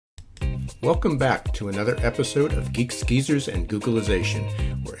Welcome back to another episode of Geeks, Geezers, and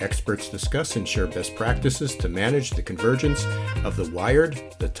Googleization, where experts discuss and share best practices to manage the convergence of the wired,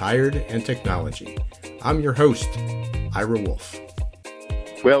 the tired, and technology. I'm your host, Ira Wolf.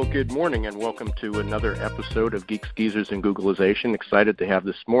 Well, good morning and welcome to another episode of Geeks, Geezers, and Googleization. Excited to have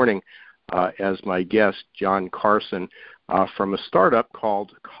this morning as my guest, John Carson, from a startup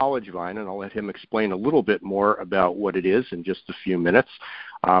called CollegeVine, and I'll let him explain a little bit more about what it is in just a few minutes.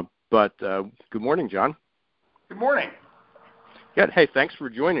 But good morning, John. Good morning. Good. Hey, thanks for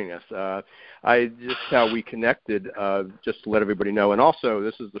joining us. Just how we connected, just to let everybody know. And also,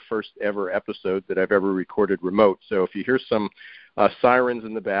 this is the first ever episode that I've ever recorded remote. So if you hear some sirens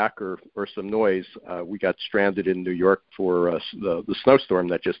in the back or some noise, we got stranded in New York for the snowstorm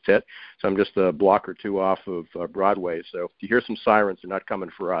that just hit. So I'm just a block or two off of Broadway. So if you hear some sirens, they're not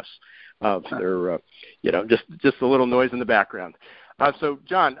coming for us. They're, just a little noise in the background. So,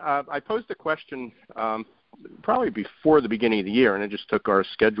 John, I posed a question probably before the beginning of the year, and it just took our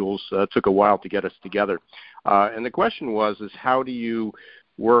schedules, took a while to get us together. And the question was, how do you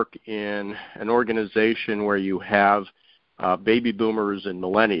work in an organization where you have baby boomers and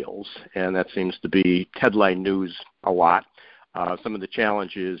millennials, and that seems to be headline news a lot, some of the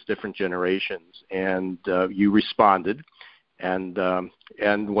challenges, different generations, and you responded.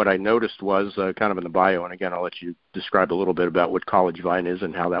 And what I noticed was kind of in the bio, and again, I'll let you describe a little bit about what CollegeVine is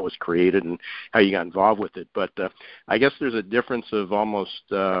and how that was created and how you got involved with it. But I guess there's a difference of almost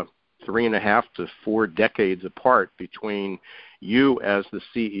 3.5 to 4 decades apart between you as the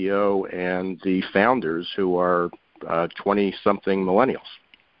CEO and the founders who are 20-something millennials.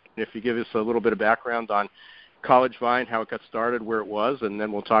 If you give us a little bit of background on CollegeVine, how it got started, where it was, and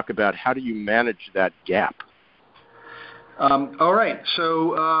then we'll talk about how do you manage that gap. All right.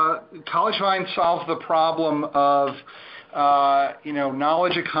 So CollegeVine solves the problem of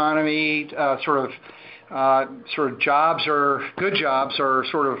knowledge economy. Sort of jobs are good jobs are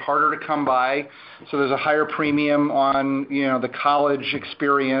sort of harder to come by. So there's a higher premium on the college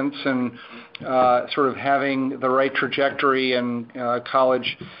experience and sort of having the right trajectory and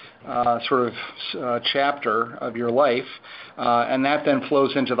college chapter of your life, and that then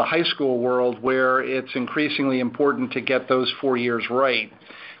flows into the high school world where it's increasingly important to get those 4 years right.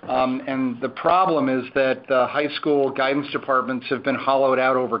 And the problem is that the high school guidance departments have been hollowed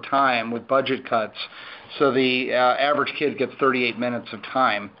out over time with budget cuts, so the average kid gets 38 minutes of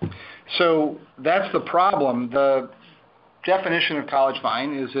time. So that's the problem. The definition of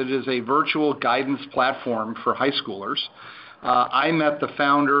CollegeVine is it is a virtual guidance platform for high schoolers. I met the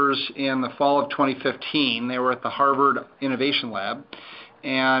founders in the fall of 2015. They were at the Harvard Innovation Lab,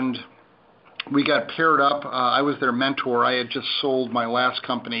 and we got paired up. I was their mentor. I had just sold my last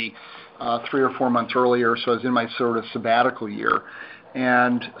company 3 or 4 months earlier, so I was in my sort of sabbatical year.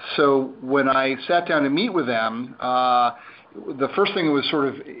 And so when I sat down to meet with them, the first thing that was sort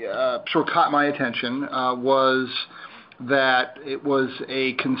of caught my attention was that it was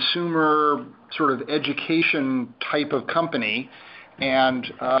a consumer sort of education type of company, and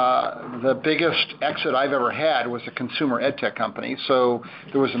the biggest exit I've ever had was a consumer ed tech company, so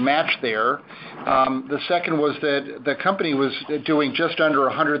there was a match there. The second was that the company was doing just under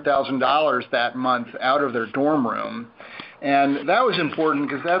 $100,000 that month out of their dorm room, and that was important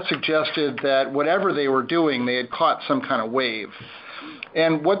because that suggested that whatever they were doing, they had caught some kind of wave.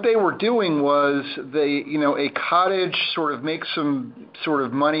 And what they were doing was a cottage sort of make some sort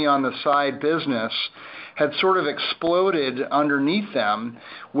of money on the side business had sort of exploded underneath them,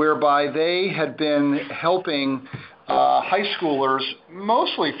 whereby they had been helping high schoolers,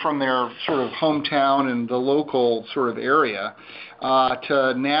 mostly from their sort of hometown and the local sort of area,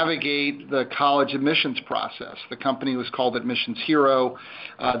 to navigate the college admissions process. The company was called Admissions Hero.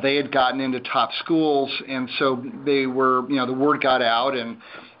 They had gotten into top schools, and so they were, the word got out, and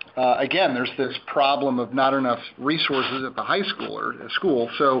again, there's this problem of not enough resources at the high school.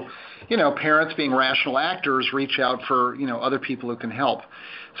 So, parents being rational actors reach out for, other people who can help.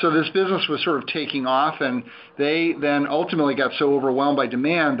 So this business was sort of taking off, and they then ultimately got so overwhelmed by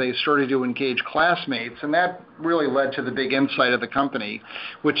demand, they started to engage classmates, and that really led to the big insight of the company,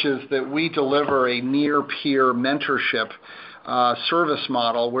 which is that we deliver a near-peer mentorship service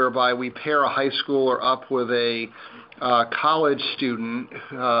model whereby we pair a high schooler up with a college student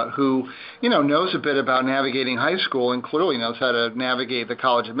who, knows a bit about navigating high school and clearly knows how to navigate the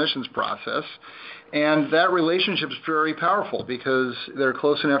college admissions process. And that relationship is very powerful because they're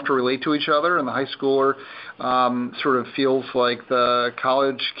close enough to relate to each other, and the high schooler sort of feels like the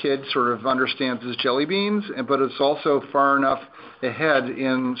college kid sort of understands his jelly beans, but it's also far enough ahead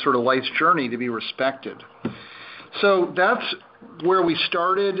in sort of life's journey to be respected. So that's where we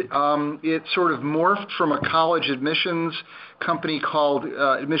started. It sort of morphed from a college admissions company called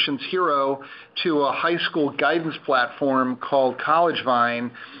Admissions Hero to a high school guidance platform called College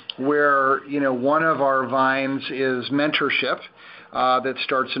Vine, where, one of our vines is mentorship. That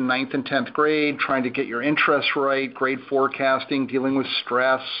starts in 9th and 10th grade, trying to get your interests right, grade forecasting, dealing with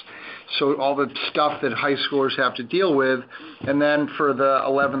stress, so all the stuff that high schoolers have to deal with. And then for the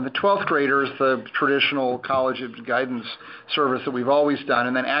 11th and 12th graders, the traditional college guidance service that we've always done,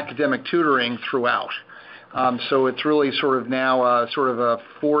 and then academic tutoring throughout. So it's really sort of now a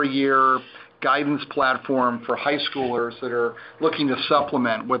 4-year guidance platform for high schoolers that are looking to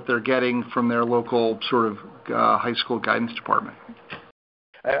supplement what they're getting from their local sort of high school guidance department.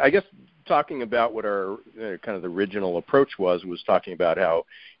 I guess talking about what our kind of the original approach was talking about how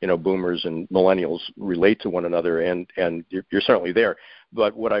boomers and millennials relate to one another, and you're certainly there.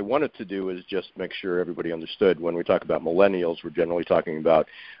 But what I wanted to do is just make sure everybody understood when we talk about millennials, we're generally talking about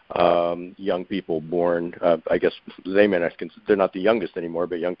young people born, I guess they may not consider, they're not the youngest anymore,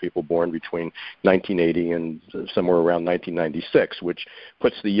 but young people born between 1980 and somewhere around 1996, which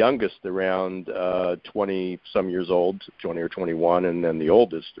puts the youngest around 20-some years old, 20 or 21, and then the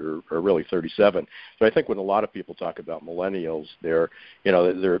oldest are really 37. So I think when a lot of people talk about millennials, they're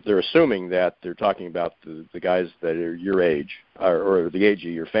assuming that they're talking about the guys that are your age, or the age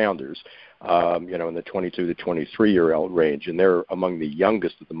of your founders, in the 22 to 23-year-old range, and they're among the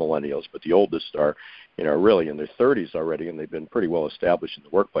youngest of the millennials, but the oldest are, really in their 30s already, and they've been pretty well established in the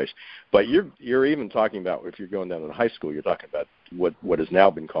workplace. But you're even talking about, if you're going down to high school, you're talking about what has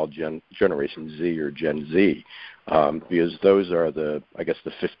now been called Generation Z or Gen Z, because those are the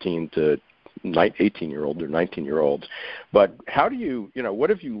 15 to 18-year-old or 19-year-olds. But how do you,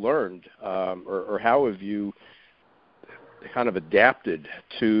 what have you learned, or how have you kind of adapted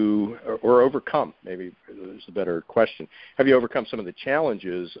to or overcome, maybe is a better question, have you overcome some of the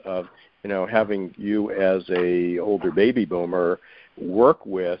challenges of, having you as a older baby boomer work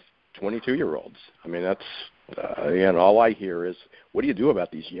with 22-year-olds? I mean, that's, all I hear is, what do you do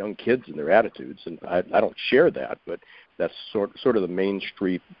about these young kids and their attitudes? And I don't share that, but that's sort of the Main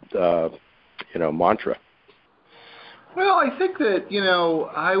Street, mantra. Well, I think that,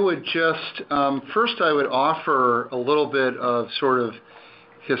 I would just, first I would offer a little bit of sort of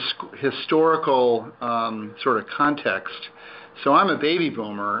historical sort of context. So I'm a baby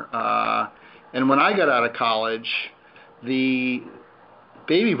boomer, and when I got out of college, the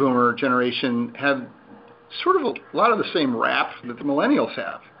baby boomer generation had sort of a lot of the same rap that the millennials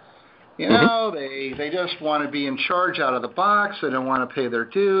have. They just want to be in charge out of the box. They don't want to pay their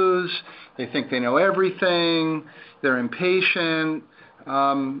dues. They think they know everything. They're impatient.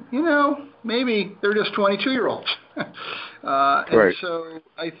 Maybe they're just 22-year-olds. Right. And so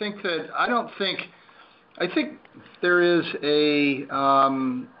I think there is a,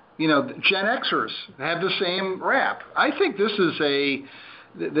 Gen Xers have the same rap. I think this is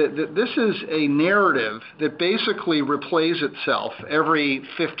a narrative that basically replays itself every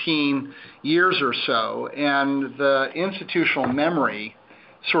 15 years or so, and the institutional memory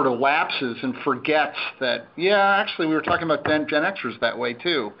sort of lapses and forgets that, actually we were talking about Gen Xers that way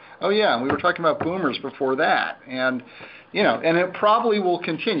too. Oh yeah, and we were talking about boomers before that. And, and it probably will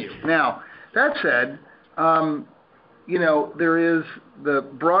continue. Now, that said, there is the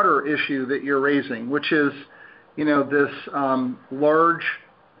broader issue that you're raising, which is, this large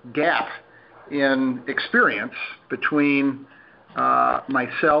gap in experience between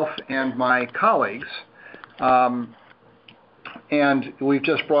myself and my colleagues. And we've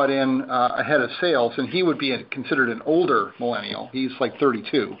just brought in a head of sales, and he would be considered an older millennial. He's like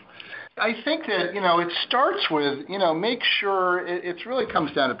 32. I think that, it starts with, make sure, it really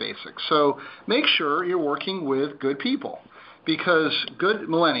comes down to basics. So make sure you're working with good people, because good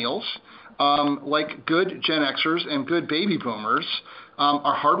millennials, like good Gen Xers and good baby boomers,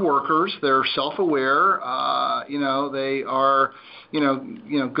 are hard workers. They're self-aware. They are,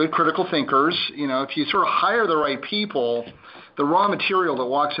 good critical thinkers. If you sort of hire the right people, the raw material that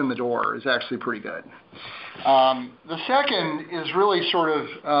walks in the door is actually pretty good. The second is really sort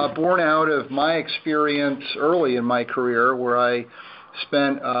of born out of my experience early in my career, where I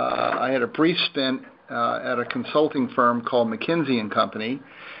had a brief stint at a consulting firm called McKinsey & Company,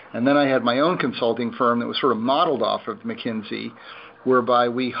 and then I had my own consulting firm that was sort of modeled off of McKinsey, whereby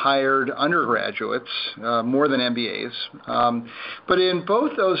we hired undergraduates, more than MBAs. But in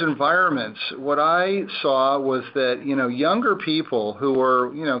both those environments, what I saw was that, younger people who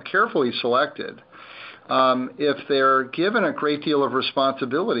were, carefully selected, if they're given a great deal of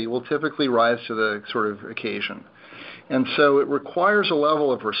responsibility, will typically rise to the sort of occasion. And so it requires a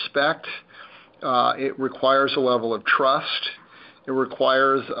level of respect. It requires a level of trust. It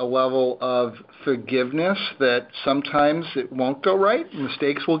requires a level of forgiveness that sometimes it won't go right.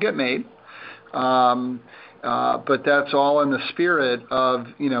 Mistakes will get made. But that's all in the spirit of,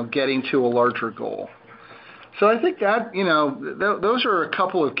 getting to a larger goal. So I think that, those are a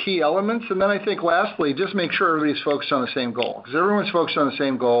couple of key elements. And then I think lastly, just make sure everybody's focused on the same goal. Because everyone's focused on the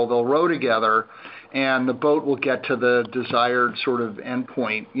same goal, they'll row together, and the boat will get to the desired sort of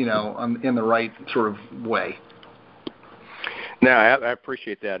endpoint, in the right sort of way. Now, I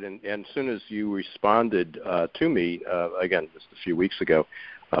appreciate that. And as soon as you responded to me, again, just a few weeks ago,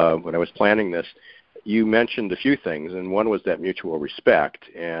 when I was planning this, you mentioned a few things, and one was that mutual respect,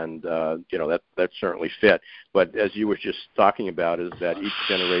 and that certainly fit. But as you were just talking about, is that each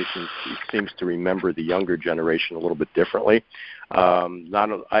generation seems to remember the younger generation a little bit differently. I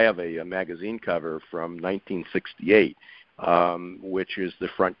have a magazine cover from 1968, which is the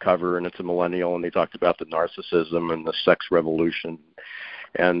front cover, and it's a millennial, and they talked about the narcissism and the sex revolution.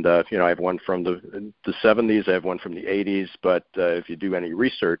 And, I have one from the 70s, I have one from the 80s, but if you do any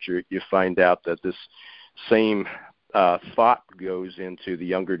research, you find out that this same thought goes into the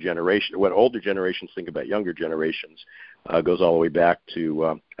younger generation. What older generations think about younger generations goes all the way back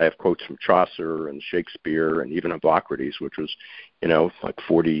to, I have quotes from Chaucer and Shakespeare and even Hippocrates, which was, like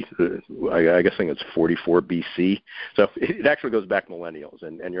 40, I guess I think it's 44 BC. So it actually goes back millennials,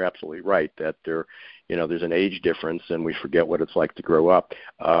 and you're absolutely right that there's an age difference, and we forget what it's like to grow up.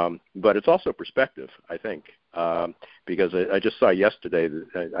 But it's also perspective, I think, because I just saw yesterday,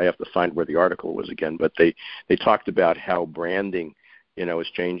 I have to find where the article was again, but they talked about how branding,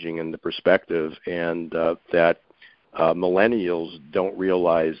 is changing in the perspective, and that millennials don't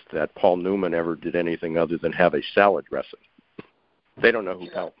realize that Paul Newman ever did anything other than have a salad dressing. They don't know who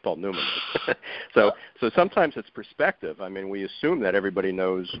Paul Newman is. So sometimes it's perspective. I mean, we assume that everybody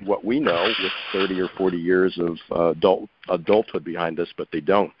knows what we know with 30 or 40 years of adulthood behind us, but they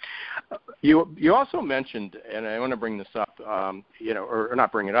don't. You also mentioned, and I want to bring this up, or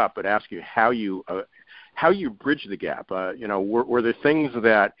not bring it up, but ask you how you bridge the gap. Were there things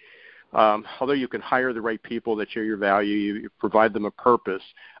that, although you can hire the right people that share your value, you provide them a purpose,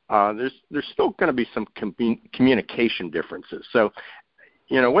 there's still going to be some communication differences. So,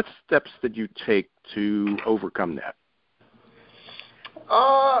 what steps did you take to overcome that?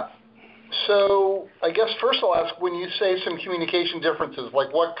 So I guess first I'll ask, when you say some communication differences,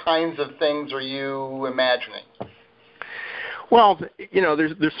 like what kinds of things are you imagining? Well,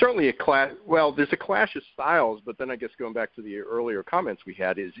 there's certainly a clash. Well, there's a clash of styles, but then I guess going back to the earlier comments we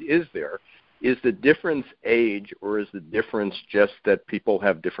had, is the difference age, or is the difference just that people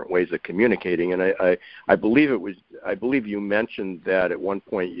have different ways of communicating? And I believe you mentioned that at one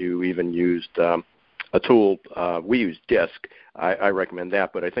point you even used a tool. We use DISC. I recommend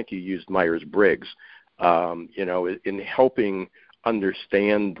that, but I think you used Myers-Briggs, in helping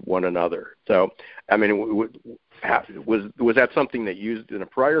understand one another. So, I mean, was that something that you used in a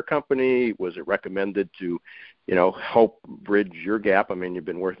prior company? Was it recommended to, help bridge your gap? I mean, you've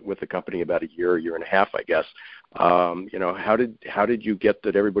been with the company about a year and a half, I guess. How did you get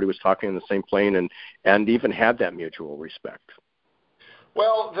that everybody was talking in the same plane and even had that mutual respect?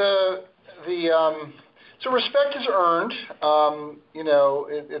 Well, so respect is earned.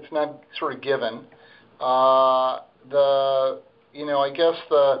 It's not sort of given. I guess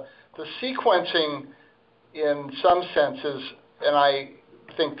the sequencing in some senses, and I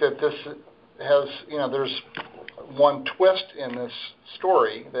think that this has, there's one twist in this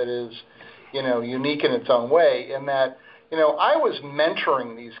story that is, unique in its own way, in that, I was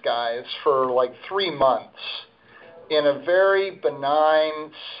mentoring these guys for like 3 months in a very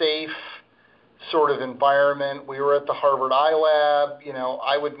benign, safe sort of environment. We were at the Harvard iLab.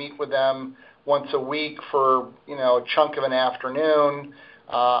 I would meet with them once a week for, a chunk of an afternoon.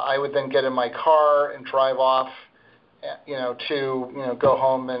 I would then get in my car and drive off, to, go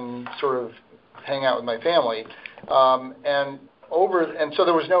home and sort of hang out with my family. And so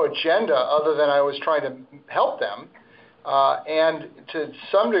there was no agenda other than I was trying to help them. And to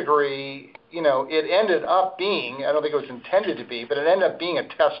some degree, it ended up being, I don't think it was intended to be, but it ended up being a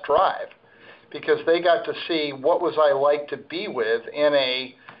test drive, because they got to see what was I like to be with in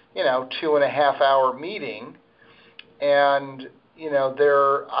a, 2.5-hour meeting. And,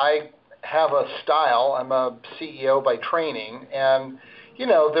 I have a style. I'm a CEO by training. And,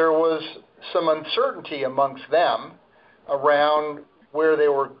 there was some uncertainty amongst them around where they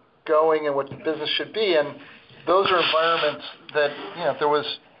were going and what the business should be. And those are environments that, if there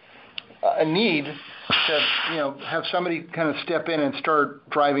was a need to, have somebody kind of step in and start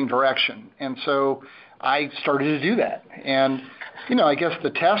driving direction. And so I started to do that. And, I guess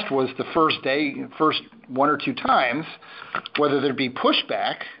the test was the first one or two times, whether there'd be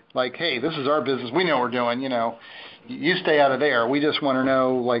pushback, like, hey, this is our business, we know what we're doing, you stay out of there. We just want to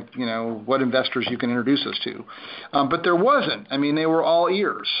know, what investors you can introduce us to. But there wasn't. I mean, they were all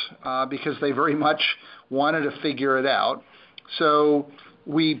ears because they very much wanted to figure it out. So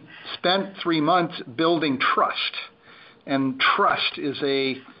we spent 3 months building trust. And trust is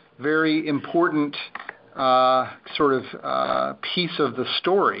a very important piece of the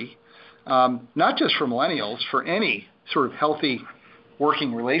story, not just for millennials, for any sort of healthy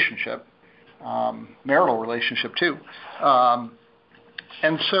working relationship. Marital relationship too.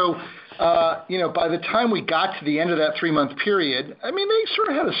 And so, by the time we got to the end of that 3-month period, I mean, they sort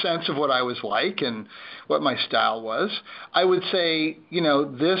of had a sense of what I was like and what my style was. I would say,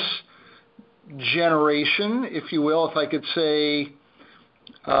 this generation, if you will, if I could say,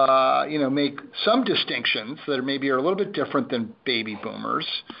 make some distinctions that maybe are a little bit different than baby boomers,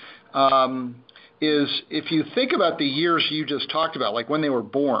 is if you think about the years you just talked about, like when they were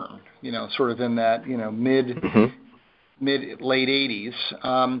born, sort of in that, mid late 80s.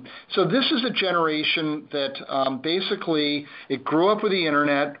 So this is a generation that basically it grew up with the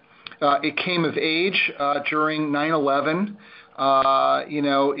internet. It came of age during 9/11.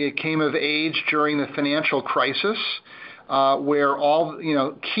 It came of age during the financial crisis, where all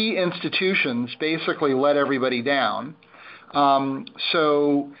key institutions basically let everybody down.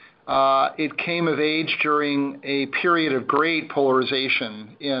 It came of age during a period of great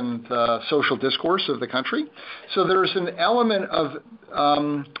polarization in the social discourse of the country. So there's an element of,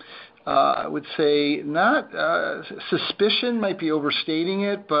 I would say, not suspicion might be overstating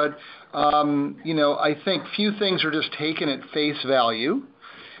it, but, I think few things are just taken at face value.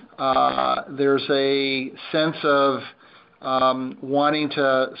 There's a sense of wanting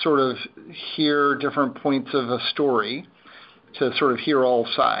to sort of hear different points of a story, to sort of hear all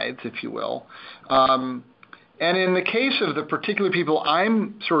sides, if you will. And in the case of the particular people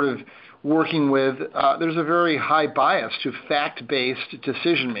I'm sort of working with, there's a very high bias to fact-based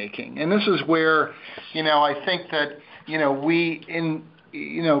decision-making. And this is where, I think that,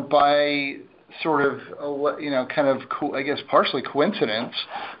 by sort of, partially coincidence,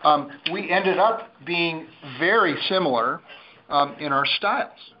 we ended up being very similar in our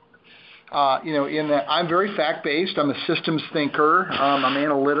styles. In that I'm very fact-based, I'm a systems thinker, I'm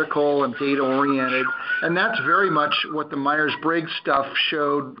analytical and data-oriented, and that's very much what the Myers-Briggs stuff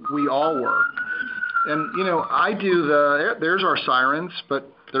showed we all were. And, I do there's our sirens,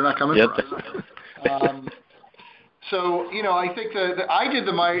 but they're not coming for us. I think that I did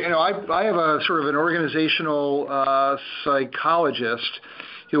I have a sort of an organizational psychologist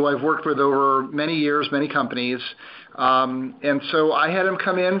who I've worked with over many years, many companies. And so I had him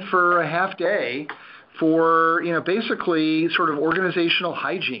come in for a half day for, basically sort of organizational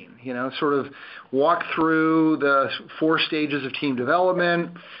hygiene, sort of walk through the 4 stages of team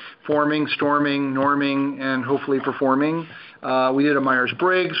development, forming, storming, norming, and hopefully performing. We did a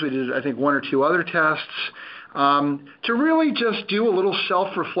Myers-Briggs. We did, I think, 1 or 2 other tests to really just do a little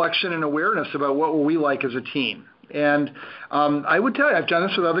self-reflection and awareness about what were we like as a team. And I would tell you, I've done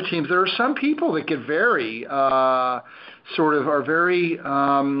this with other teams. There are some people that get very are very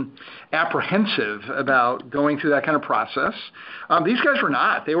apprehensive about going through that kind of process. These guys were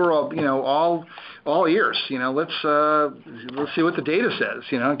not. They were all ears. Let's see what the data says.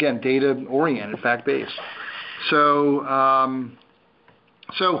 Again, data-oriented, fact-based. So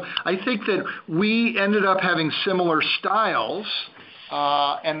I think that we ended up having similar styles.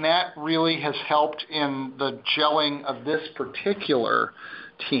 And that really has helped in the gelling of this particular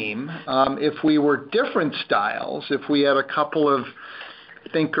team. If we were different styles, if we had a couple of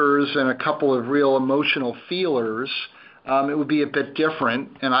thinkers and a couple of real emotional feelers, it would be a bit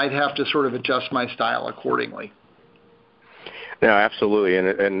different, and I'd have to sort of adjust my style accordingly. No, absolutely,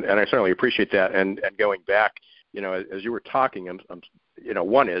 and I certainly appreciate that. And going back, as you were talking, I'm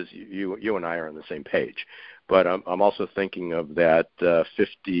one is you and I are on the same page. But I'm also thinking of that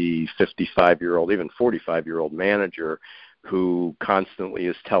 50, 55-year-old, even 45-year-old manager who constantly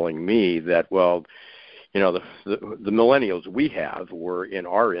is telling me that, well, the millennials we have were in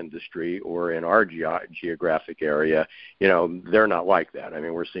our industry or in our geographic area, they're not like that. I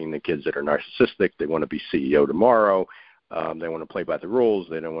mean, we're seeing the kids that are narcissistic. They want to be CEO tomorrow. They want to play by the rules.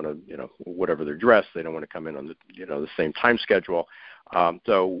 They don't want to, whatever they're dressed, they don't want to come in on the same time schedule.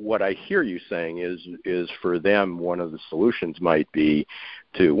 So what I hear you saying is for them, one of the solutions might be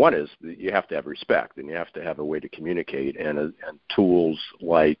one is you have to have respect and you have to have a way to communicate, and tools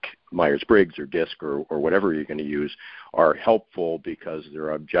like Myers-Briggs or DISC or whatever you're going to use are helpful because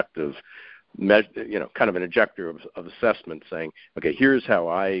they're objective, kind of an objective of assessment saying, okay, here's how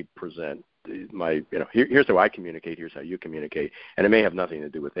I present here's how I communicate, here's how you communicate, and it may have nothing to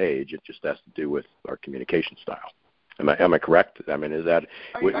do with age. It just has to do with our communication style. Am I correct? I mean, is that?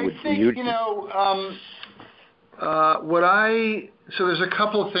 So there's a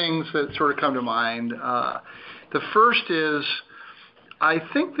couple of things that sort of come to mind. The first is, I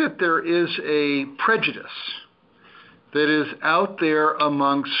think that there is a prejudice that is out there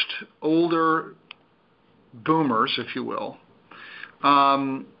amongst older boomers, if you will,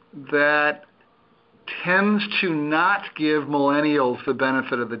 that tends to not give millennials the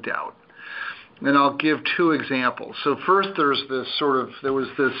benefit of the doubt. And I'll give two examples. So first, there was this sort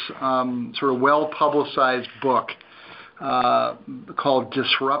of well-publicized book called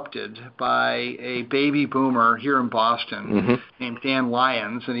Disrupted by a baby boomer here in Boston named Dan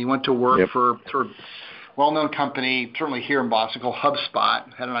Lyons, and he went to work for sort of well-known company, certainly here in Boston, called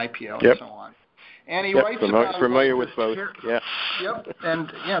HubSpot, had an IPO and so on. And he writes about familiar with both.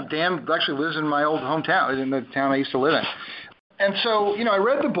 And Dan actually lives in my old hometown, in the town I used to live in. And so, I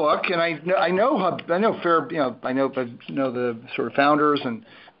read the book, and I know the sort of founders, and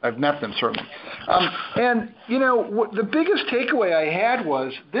I've met them certainly. The biggest takeaway I had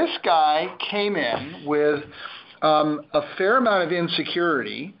was this guy came in with a fair amount of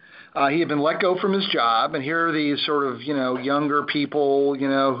insecurity. He had been let go from his job, and here are these sort of, younger people,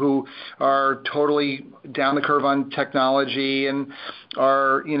 who are totally down the curve on technology and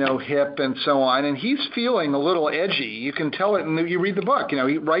are, hip and so on. And he's feeling a little edgy. You can tell it, and you read the book,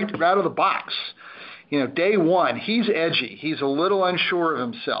 right out of the box. Day one, he's edgy. He's a little unsure of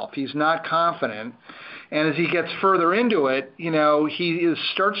himself. He's not confident. And as he gets further into it, he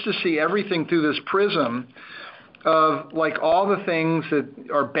starts to see everything through this prism of like all the things that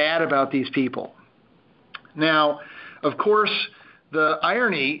are bad about these people. Now, of course, the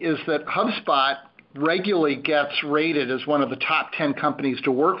irony is that HubSpot regularly gets rated as one of the top 10 companies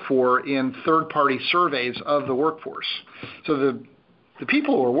to work for in third-party surveys of the workforce. So the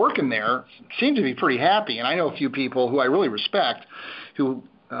people who are working there seem to be pretty happy, and I know a few people who I really respect who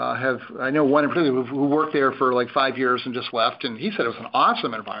I know one in particular who worked there for like 5 years and just left, and he said it was an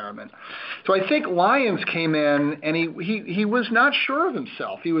awesome environment. So I think Lyons came in, and he was not sure of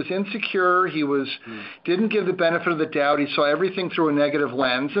himself. He was insecure. He didn't give the benefit of the doubt. He saw everything through a negative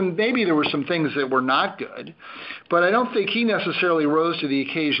lens, and maybe there were some things that were not good, but I don't think he necessarily rose to the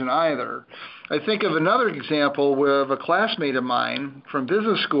occasion either. I think of another example with a classmate of mine from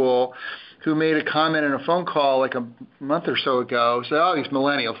business school who made a comment in a phone call like a month or so ago, said, these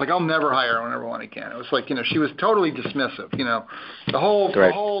millennials, like I'll never hire one again. It was like, she was totally dismissive, the whole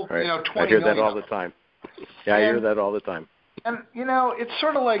 20 I hear that all the time. Yeah, I hear that all the time. And, it's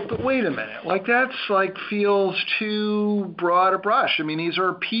sort of like, but wait a minute, like that's like feels too broad a brush. I mean, these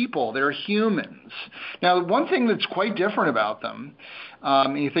are people, they're humans. Now, one thing that's quite different about them,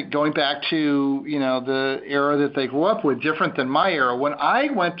 you think going back to, the era that they grew up with, different than my era. When I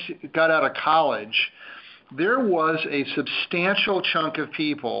got out of college, there was a substantial chunk of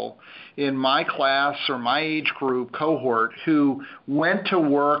people in my class or my age group cohort who went to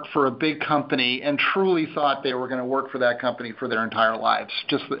work for a big company and truly thought they were going to work for that company for their entire lives,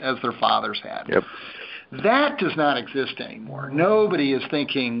 just as their fathers had. Yep. That does not exist anymore. Nobody is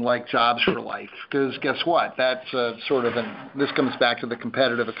thinking like jobs for life, because guess what? That's this comes back to the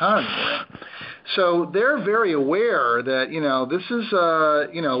competitive economy we're in. So they're very aware that, this is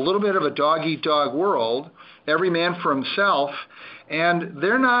a little bit of a dog-eat-dog world, every man for himself, and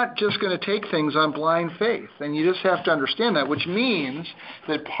they're not just going to take things on blind faith. And you just have to understand that, which means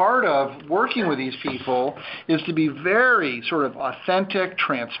that part of working with these people is to be very sort of authentic,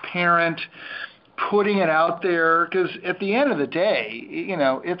 transparent, putting it out there, because at the end of the day,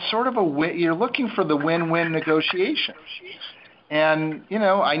 it's sort of you're looking for the win-win negotiation. And,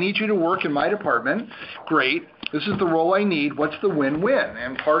 I need you to work in my department. Great. This is the role I need. What's the win-win?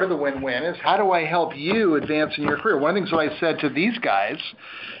 And part of the win-win is how do I help you advance in your career? One of the things that I said to these guys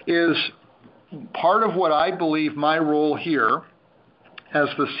is part of what I believe my role here as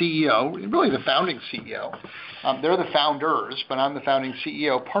the CEO, really the founding CEO, they're the founders, but I'm the founding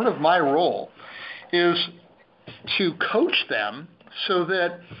CEO. Part of my role is to coach them so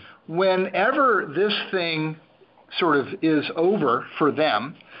that whenever this thing sort of is over for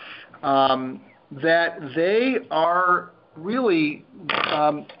them, that they are really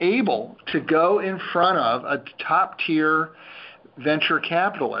able to go in front of a top-tier venture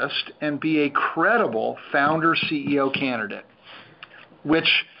capitalist and be a credible founder CEO candidate,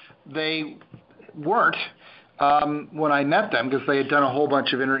 which they weren't when I met them, because they had done a whole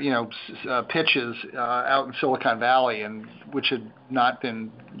bunch of pitches out in Silicon Valley, and which had not been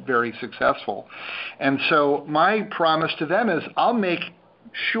very successful. And so my promise to them is I'll make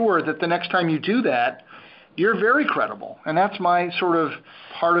sure that the next time you do that, you're very credible. And that's my sort of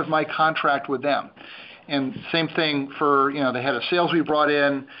part of my contract with them. And same thing for, the head of sales we brought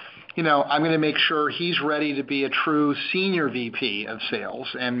in. I'm going to make sure he's ready to be a true senior VP of sales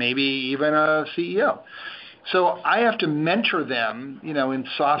and maybe even a CEO. So I have to mentor them, in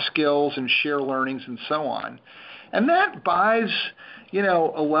soft skills and share learnings and so on. And that buys,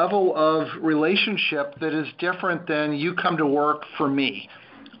 a level of relationship that is different than you come to work for me.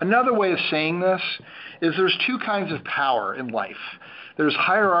 Another way of saying this is there's two kinds of power in life. There's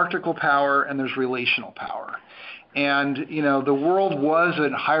hierarchical power and there's relational power. And, the world was a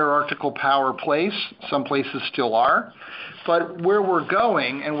hierarchical power place. Some places still are. But where we're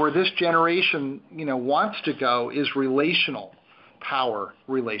going and where this generation, wants to go is relational power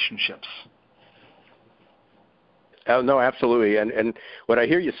relationships. Oh, no, absolutely. And what I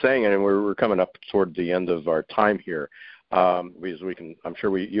hear you saying, and we're coming up toward the end of our time here, because I'm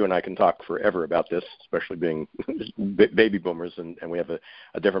sure you and I can talk forever about this, especially being baby boomers, and we have a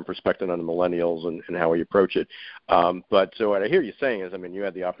different perspective on the millennials and how we approach it. But so what I hear you saying is, you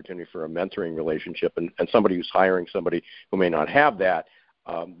had the opportunity for a mentoring relationship, and somebody who's hiring somebody who may not have that,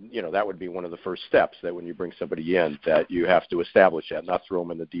 that would be one of the first steps, that when you bring somebody in, that you have to establish that, not throw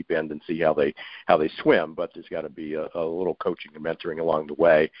them in the deep end and see how they swim, but there's got to be a little coaching and mentoring along the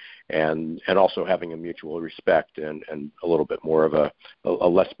way, and also having a mutual respect and a little bit more of a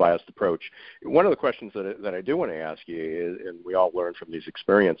less biased approach. One of the questions that I do want to ask you is, and we all learn from these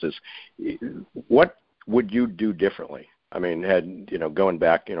experiences, what would you do differently? Going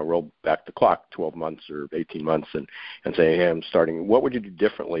back, roll back the clock 12 months or 18 months and say, hey, I'm starting. What would you do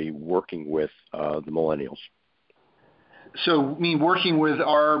differently working with the millennials? So, working with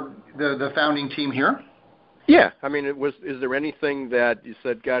the founding team here? Yeah. Is there anything that you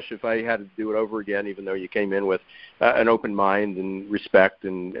said, gosh, if I had to do it over again, even though you came in with an open mind and respect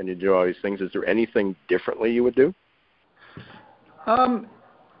and you do all these things, is there anything differently you would do? I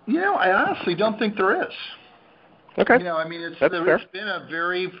honestly don't think there is. Okay. It's been a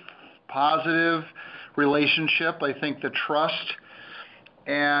very positive relationship. I think the trust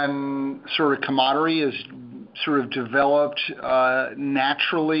and sort of camaraderie is sort of developed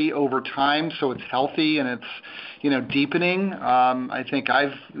naturally over time, so it's healthy and it's deepening. I think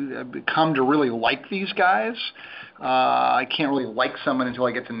I've come to really like these guys. I can't really like someone until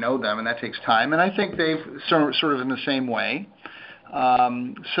I get to know them, and that takes time. And I think they've sort of in the same way.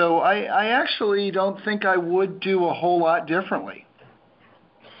 So I actually don't think I would do a whole lot differently.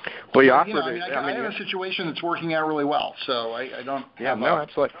 Well, you offered I have a situation that's working out really well, so I don't. Yeah, no,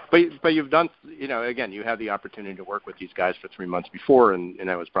 absolutely. But you've done, again, you had the opportunity to work with these guys for 3 months before, and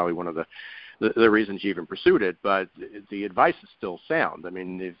that was probably one of the reasons you even pursued it. But the advice is still sound.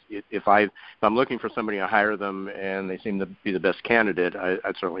 If I'm looking for somebody, I hire them, and they seem to be the best candidate,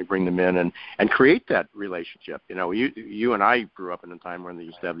 I'd certainly bring them in and create that relationship. You and I grew up in a time when they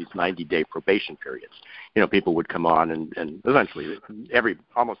used to have these 90-day probation periods. People would come on, and eventually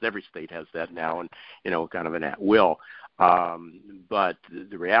almost every state has that now, and kind of an at will. But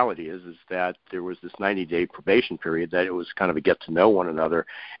the reality is that there was this 90-day probation period that it was kind of a get to know one another.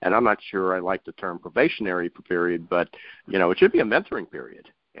 And I'm not sure I like the term probationary period, but, it should be a mentoring period.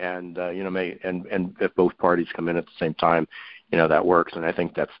 And, and if both parties come in at the same time, that works. And I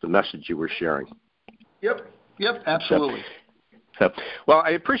think that's the message you were sharing. Yep, absolutely. So, well, I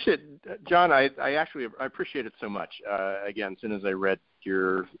appreciate, John, I appreciate it so much. Again, as soon as I read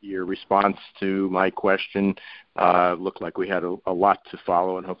your response to my question, looked like we had a lot to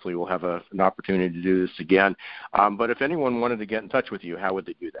follow, and hopefully we'll have an opportunity to do this again. But if anyone wanted to get in touch with you, how would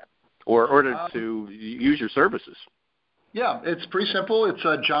they do that? Or to use your services? Yeah, it's pretty simple. It's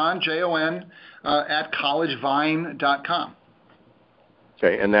John, Jon, at collegevine.com.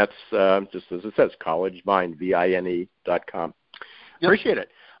 Okay, and that's just as it says, collegevine, VINE.com. Yep. Appreciate it.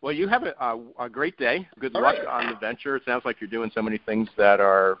 Well, you have a great day. Good luck on the venture. It sounds like you're doing so many things that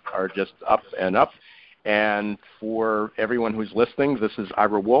are just up and up. And for everyone who's listening, this is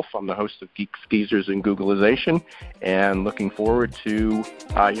Ira Wolfe. I'm the host of Geeks, Geezers, and Googleization, and looking forward to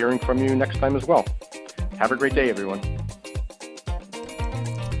hearing from you next time as well. Have a great day, everyone.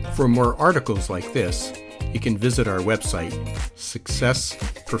 For more articles like this, you can visit our website,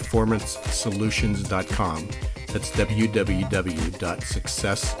 successperformancesolutions.com. That's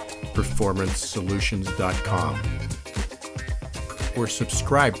www.successperformancesolutions.com. Or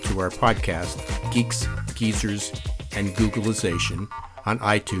subscribe to our podcast, Geeks, Geezers, and Googleization, on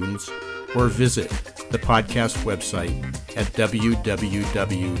iTunes, or visit the podcast website at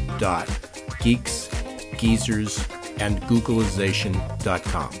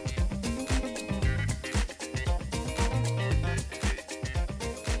www.geeksgeezersandgoogleization.com.